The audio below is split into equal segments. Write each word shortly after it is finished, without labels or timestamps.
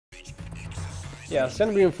Yeah,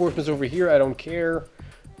 send reinforcements over here. I don't care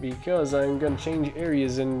because I'm gonna change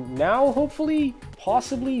areas and now hopefully,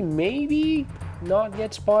 possibly, maybe not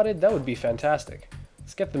get spotted. That would be fantastic.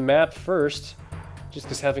 Let's get the map first, just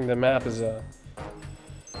because having the map is a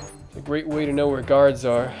great way to know where guards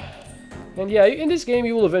are. And yeah, in this game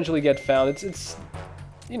you will eventually get found. It's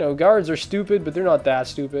you know, guards are stupid, but they're not that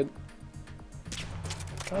stupid.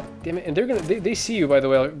 God damn it! And they see you by the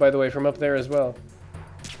way from up there as well.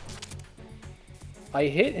 I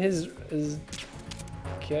hit his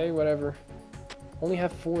okay, whatever. Only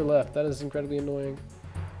have 4 left. That is incredibly annoying.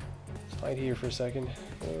 Let's hide here for a second.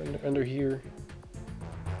 Or under here.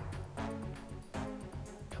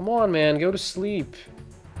 Come on, man, go to sleep.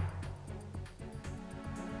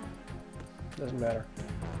 Doesn't matter.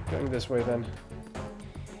 Going this way then.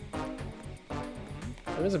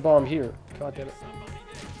 There is a bomb here. God damn it.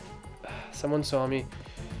 Someone saw me.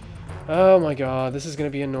 Oh my god, this is gonna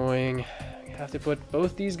be annoying. I have to put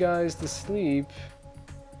both these guys to sleep.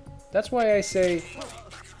 That's why I say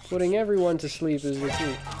putting everyone to sleep is the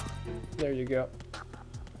key. There you go.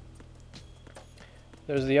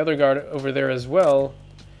 There's the other guard over there as well.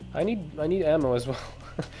 I need ammo as well.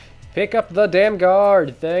 Pick up the damn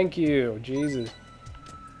guard. Thank you. Jesus.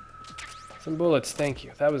 Some bullets. Thank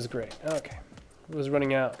you. That was great. Okay. It was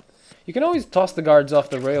running out. You can always toss the guards off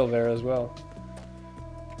the rail there as well.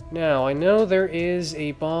 Now, I know there is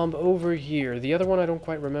a bomb over here. The other one I don't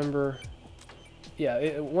quite remember.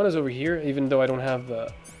 Yeah, one is over here, even though I don't have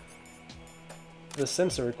the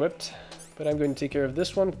sensor equipped. But I'm going to take care of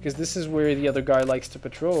this one, because this is where the other guy likes to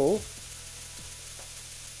patrol.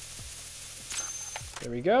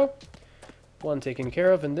 There we go. One taken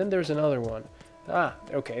care of, and then there's another one. Ah,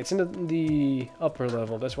 okay, it's in the upper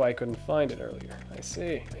level. That's why I couldn't find it earlier. I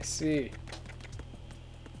see, I see.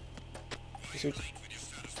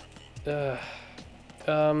 Where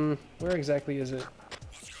exactly is it?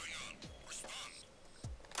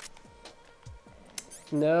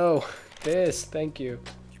 No, this, thank you.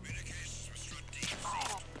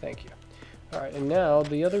 Thank you. Alright, and now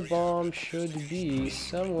the other bomb should be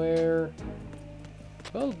somewhere...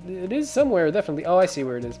 Well, it is somewhere, definitely. Oh, I see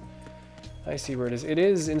where it is. I see where it is. It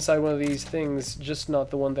is inside one of these things, just not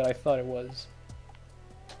the one that I thought it was.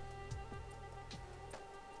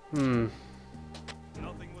 Nothing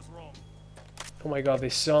was wrong. Oh my god, they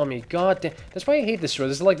saw me. God damn. That's why I hate this strut.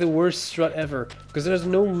 This is like the worst strut ever. Because there's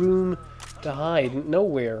no room to hide.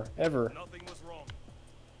 Nowhere. Ever. Nothing was wrong.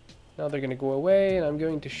 Now they're gonna go away, and I'm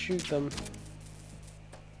going to shoot them.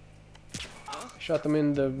 Shot them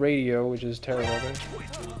in the radio, which is terrible.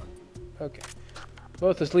 Okay.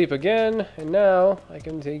 Both asleep again, and now I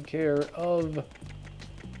can take care of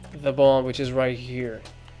the bomb, which is right here.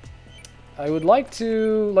 I would like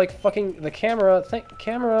to, like, fucking the camera.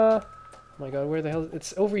 Camera. Oh my god, where the hell?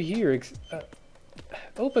 It's over here.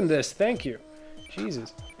 Open this. Thank you.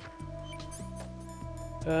 Jesus.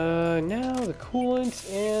 Now the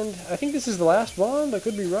coolant, and I think this is the last bomb. I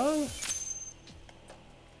could be wrong.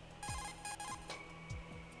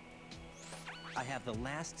 I have the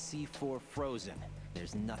last C4 frozen.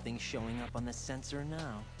 There's nothing showing up on the sensor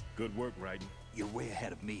now. Good work, Raiden. You're way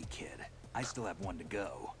ahead of me, kid. I still have one to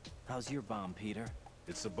go. How's your bomb, Peter?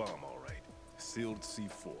 It's a bomb, all right. Sealed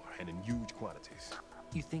C4, and in huge quantities.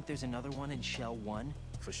 You think there's another one in Shell 1?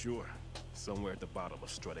 For sure. Somewhere at the bottom of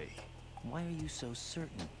Strut A. Why are you so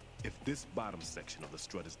certain? If this bottom section of the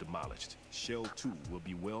strut is demolished, Shell 2 will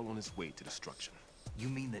be well on its way to destruction. You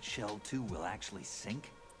mean that Shell 2 will actually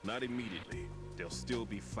sink? Not immediately. There'll still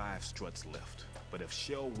be 5 struts left. But if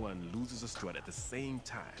Shell 1 loses a strut at the same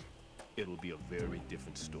time, it'll be a very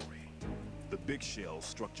different story. The big shell's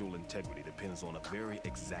structural integrity depends on a very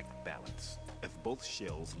exact balance. If both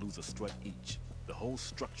shells lose a strut each, the whole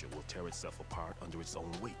structure will tear itself apart under its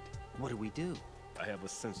own weight. What do we do? I have a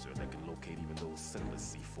sensor that can locate even those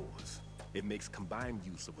scentless C4s. It makes combined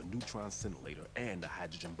use of a neutron scintillator and a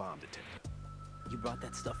hydrogen bomb detector. You brought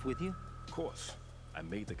that stuff with you? Of course. I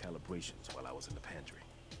made the calibrations while I was in the pantry.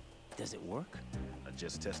 Does it work? I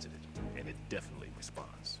just tested it, and it definitely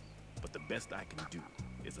responds. But the best I can do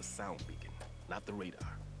is a sound beacon, not the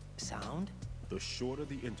radar. Sound? The shorter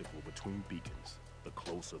the interval between beacons, the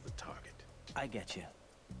closer the target. I get you.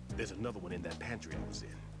 There's another one in that pantry I was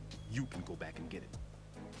in. You can go back and get it.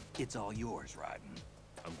 It's all yours, Raiden.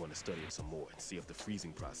 I'm going to study it some more and see if the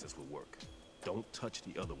freezing process will work. Don't touch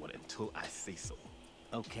the other one until I say so.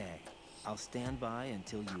 Okay. I'll stand by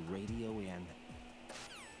until you radio in.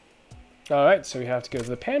 Alright, so we have to go to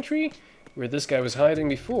the pantry, where this guy was hiding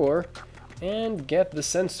before, and get the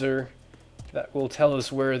sensor that will tell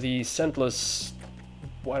us where the scentless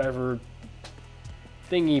whatever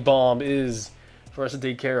thingy bomb is for us to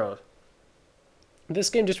take care of. This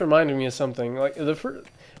game just reminded me of something. Like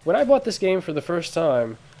when I bought this game for the first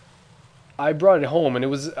time, I brought it home, and it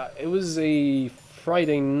was a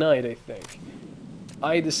Friday night, I think.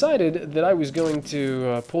 I decided that I was going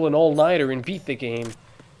to pull an all-nighter and beat the game,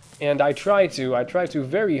 and I tried to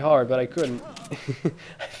very hard, but I couldn't.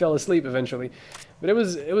 I fell asleep eventually, but it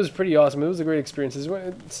was pretty awesome. It was a great experience. It's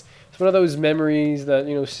one of those memories that,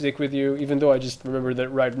 you know, stick with you, even though I just remember that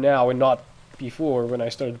right now and not before when I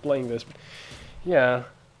started playing this. But yeah,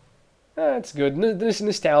 it's good. This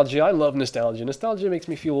nostalgia, I love nostalgia. Nostalgia makes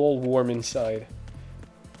me feel all warm inside.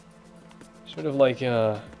 Sort of like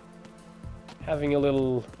having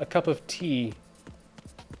a cup of tea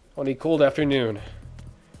on a cold afternoon.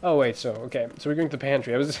 Oh wait, so okay, so we're going to the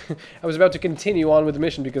pantry. I was about to continue on with the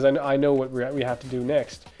mission because I know what we have to do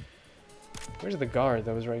next. Where's the guard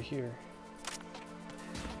that was right here?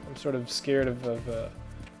 I'm sort of scared of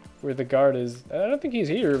where the guard is. I don't think he's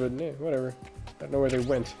here, but yeah, whatever. I don't know where they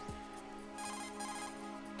went.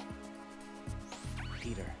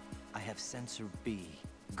 Peter, I have sensor B.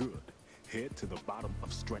 Good. Head to the bottom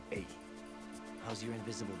of strut A. How's your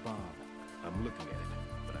invisible bomb? I'm looking at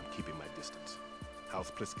it, but I'm keeping my distance. How's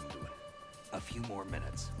Pliskin doing? A few more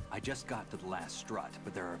minutes. I just got to the last strut,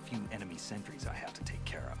 but there are a few enemy sentries I have to take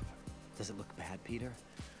care of. Does it look bad, Peter?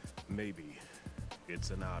 Maybe.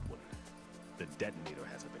 It's an odd one. The detonator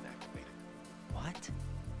hasn't been activated. What?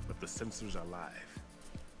 But the sensors are live,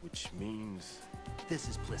 which means... This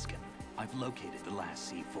is Pliskin. I've located the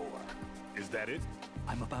last C4. Is that it?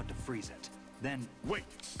 I'm about to freeze it. Then... Wait!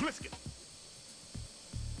 Pliskin!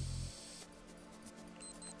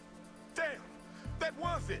 Damn! That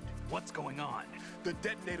was it! What's going on? The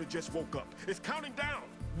detonator just woke up. It's counting down!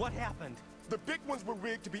 What happened? The big ones were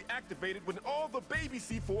rigged to be activated when all the baby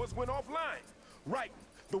C4s went offline. Right.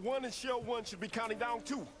 The one in Shell 1 should be counting down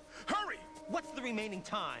too. Hurry! What's the remaining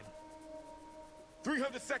time?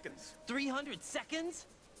 300 seconds. 300 seconds?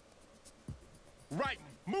 Right.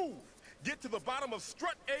 Move! Get to the bottom of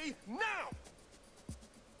strut A now!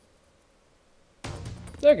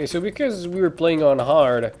 Okay, so because we were playing on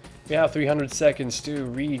hard, we have 300 seconds to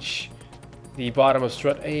reach the bottom of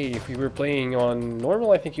strut A. If we were playing on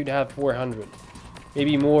normal, I think you'd have 400.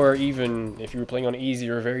 Maybe more even if you were playing on easy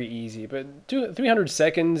or very easy. But 300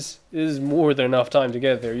 seconds is more than enough time to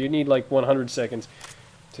get there. You need like 100 seconds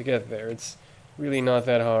to get there. It's really not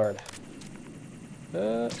that hard.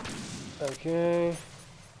 Okay.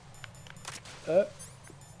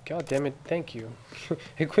 God damn it, thank you.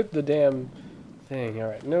 Equip the damn thing.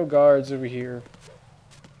 Alright, no guards over here.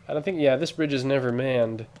 I don't think, yeah, this bridge is never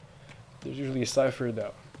manned. There's usually a cipher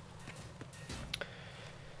though.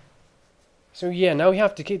 So yeah, now we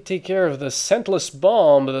have to take care of the scentless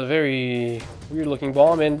bomb, the very weird looking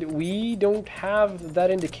bomb, and we don't have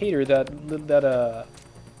that indicator, that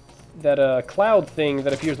cloud thing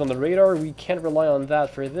that appears on the radar. We can't rely on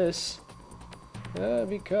that for this.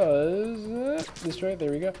 Because this right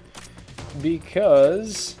there we go.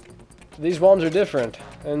 Because these bombs are different,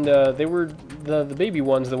 and they were the baby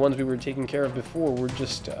ones, the ones we were taking care of before, were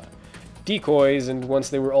just decoys, and once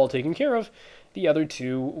they were all taken care of, the other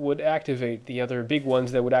two would activate, the other big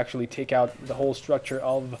ones that would actually take out the whole structure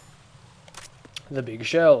of the big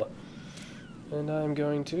shell. And I'm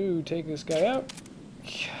going to take this guy out.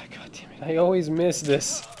 God damn it, I always miss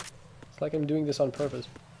this. It's like I'm doing this on purpose.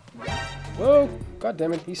 Whoa! God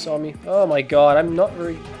damn it, he saw me. Oh my god, I'm not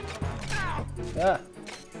very... Ah.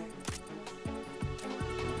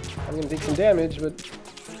 I'm gonna take some damage, but...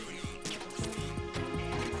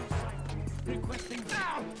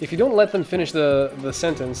 If you don't let them finish the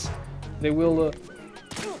sentence, they will...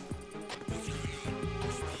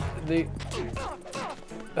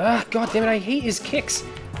 Ah, god damn it, I hate his kicks!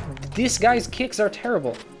 This guy's kicks are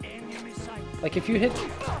terrible. Like, if you hit...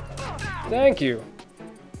 Thank you.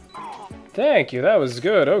 Thank you, that was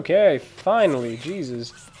good. Okay, finally,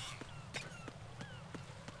 Jesus.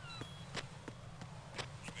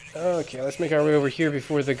 Okay, let's make our way over here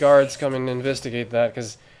before the guards come and investigate that,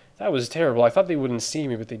 because that was terrible. I thought they wouldn't see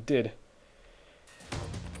me, but they did.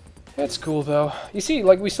 That's cool, though. You see,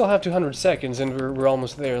 like, we still have 200 seconds, and we're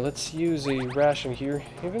almost there. Let's use a ration here,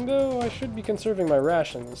 even though I should be conserving my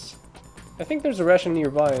rations. I think there's a ration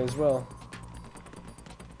nearby as well.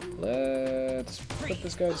 Let's put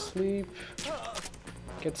this guy to sleep.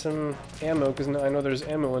 Get some ammo, because I know there's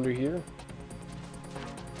ammo under here.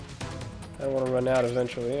 I don't want to run out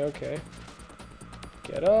eventually. Okay.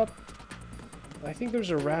 Get up. I think there's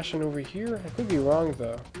a ration over here. I could be wrong,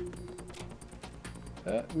 though.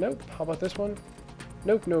 Nope. How about this one?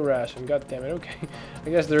 Nope, no ration. God damn it. Okay. I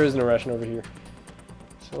guess there is no ration over here.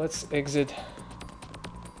 So let's exit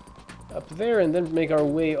up there and then make our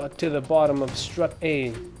way up to the bottom of strut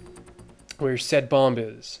A, where said bomb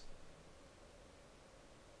is.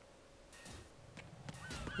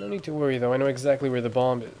 No need to worry though, I know exactly where the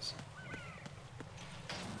bomb is.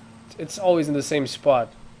 It's always in the same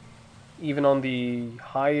spot. Even on the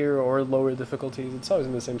higher or lower difficulties, it's always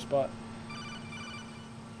in the same spot.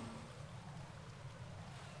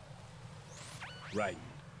 Right.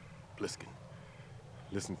 Bliskin,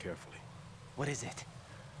 listen carefully. What is it?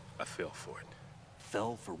 I fell for it.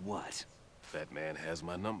 Fell for what? That man has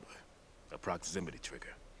my number. A proximity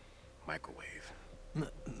trigger. Microwave.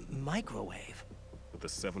 Microwave? With a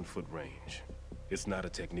 7-foot range. It's not a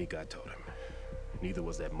technique I taught him. Neither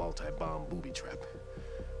was that multi-bomb booby trap.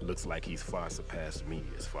 Looks like he's far surpassed me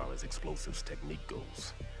as far as explosives technique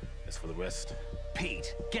goes. As for the rest...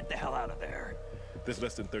 Pete, get the hell out of there. There's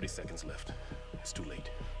less than 30 seconds left. It's too late.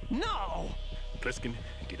 No! Pliskin,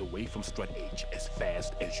 get away from strut H as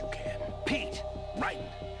fast as you can. Pete! Right.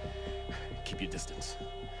 Keep your distance.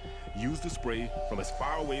 Use the spray from as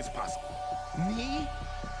far away as possible. Me?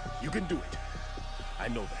 You can do it. I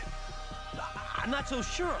know that. I'm not so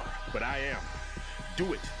sure. But I am.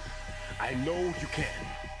 Do it. I know you can.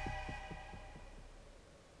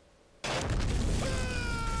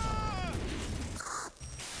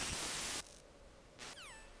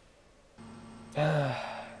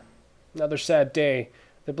 Another sad day.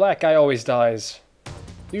 The black guy always dies.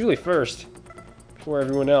 Usually first, before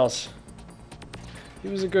everyone else. He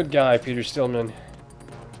was a good guy, Peter Stillman.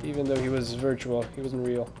 Even though he was virtual, he wasn't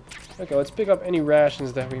real. Okay, let's pick up any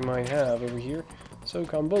rations that we might have over here.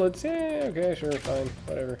 SOCOM bullets, okay, sure, fine,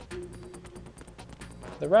 whatever.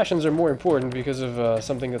 The rations are more important because of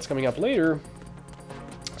something that's coming up later.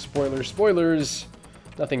 Spoilers, spoilers.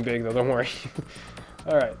 Nothing big though, don't worry.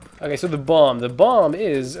 Alright, okay, so the bomb. The bomb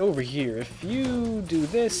is over here. If you do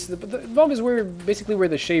this, the bomb is basically where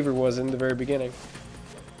the shaver was in the very beginning.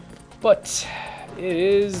 But it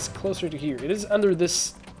is closer to here. It is under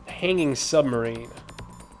this hanging submarine.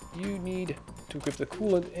 You need to equip the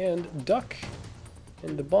coolant and duck.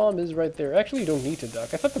 And the bomb is right there. Actually, you don't need to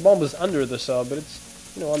duck. I thought the bomb was under the sub, but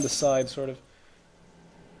it's, you know, on the side, sort of.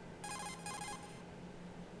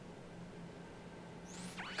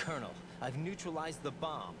 Colonel, I've neutralized the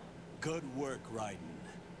bomb. Good work, Raiden.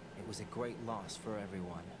 It was a great loss for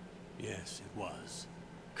everyone. Yes, it was.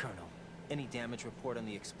 Colonel, any damage report on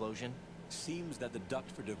the explosion? Seems that the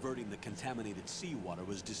duct for diverting the contaminated seawater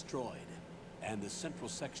was destroyed, and the central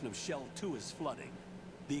section of Shell 2 is flooding.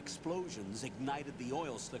 The explosions ignited the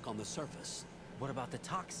oil slick on the surface. What about the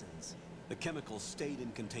toxins? The chemicals stayed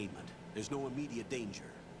in containment. There's no immediate danger.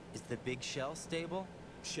 Is the big shell stable?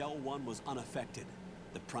 Shell 1 was unaffected.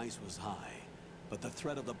 The price was high, but the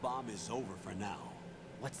threat of the bomb is over for now.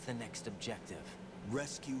 What's the next objective?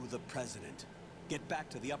 Rescue the President. Get back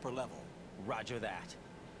to the upper level. Roger that.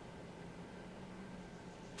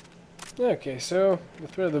 Okay, so the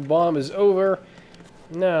threat of the bomb is over.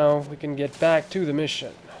 Now we can get back to the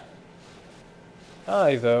mission.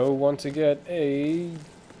 I, though, want to get a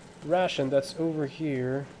ration that's over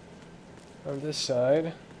here on this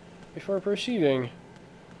side before proceeding.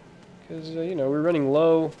 Because, you know, we're running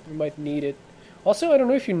low. We might need it. Also, I don't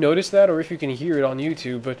know if you noticed that or if you can hear it on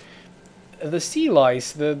YouTube, but the sea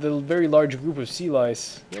lice, the very large group of sea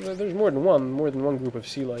lice, there's more than one group of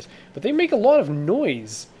sea lice, but they make a lot of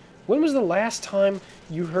noise. When was the last time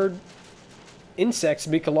you heard insects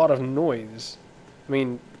make a lot of noise? I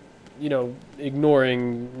mean, you know,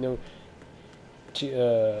 ignoring, you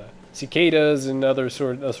know, cicadas and other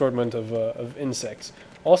assortment of insects.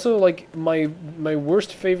 Also, like, my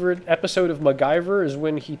worst favorite episode of MacGyver is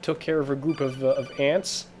when he took care of a group of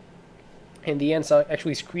ants, and the ants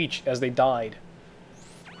actually screeched as they died.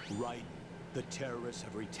 Right. The terrorists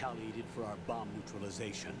have retaliated for our bomb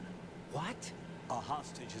neutralization. What? A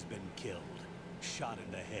hostage has been killed, shot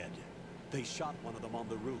in the head. They shot one of them on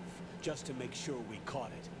the roof, just to make sure we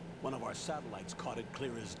caught it. One of our satellites caught it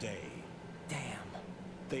clear as day. Damn.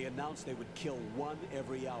 They announced they would kill one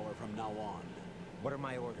every hour from now on. What are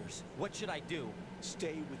my orders? What should I do?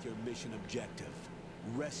 Stay with your mission objective.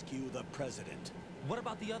 Rescue the President. What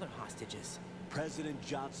about the other hostages? President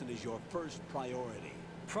Johnson is your first priority.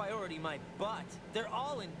 Priority my butt. They're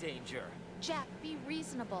all in danger. Jack, be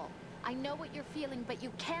reasonable. I know what you're feeling, but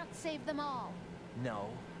you can't save them all. No,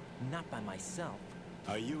 not by myself.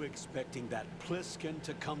 Are you expecting that Pliskin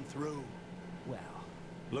to come through? Well,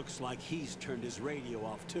 looks like he's turned his radio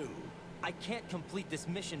off too. I can't complete this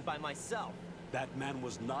mission by myself. That man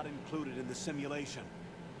was not included in the simulation.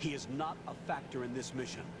 He is not a factor in this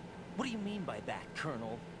mission. What do you mean by that,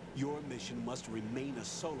 Colonel? Your mission must remain a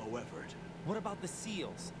solo effort. What about the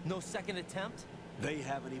SEALs? No second attempt? They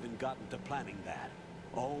haven't even gotten to planning that.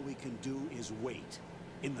 All we can do is wait.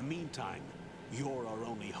 In the meantime, you're our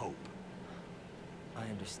only hope. I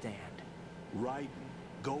understand. Raiden,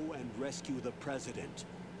 go and rescue the President.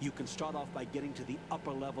 You can start off by getting to the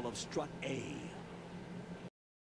upper level of Strut A.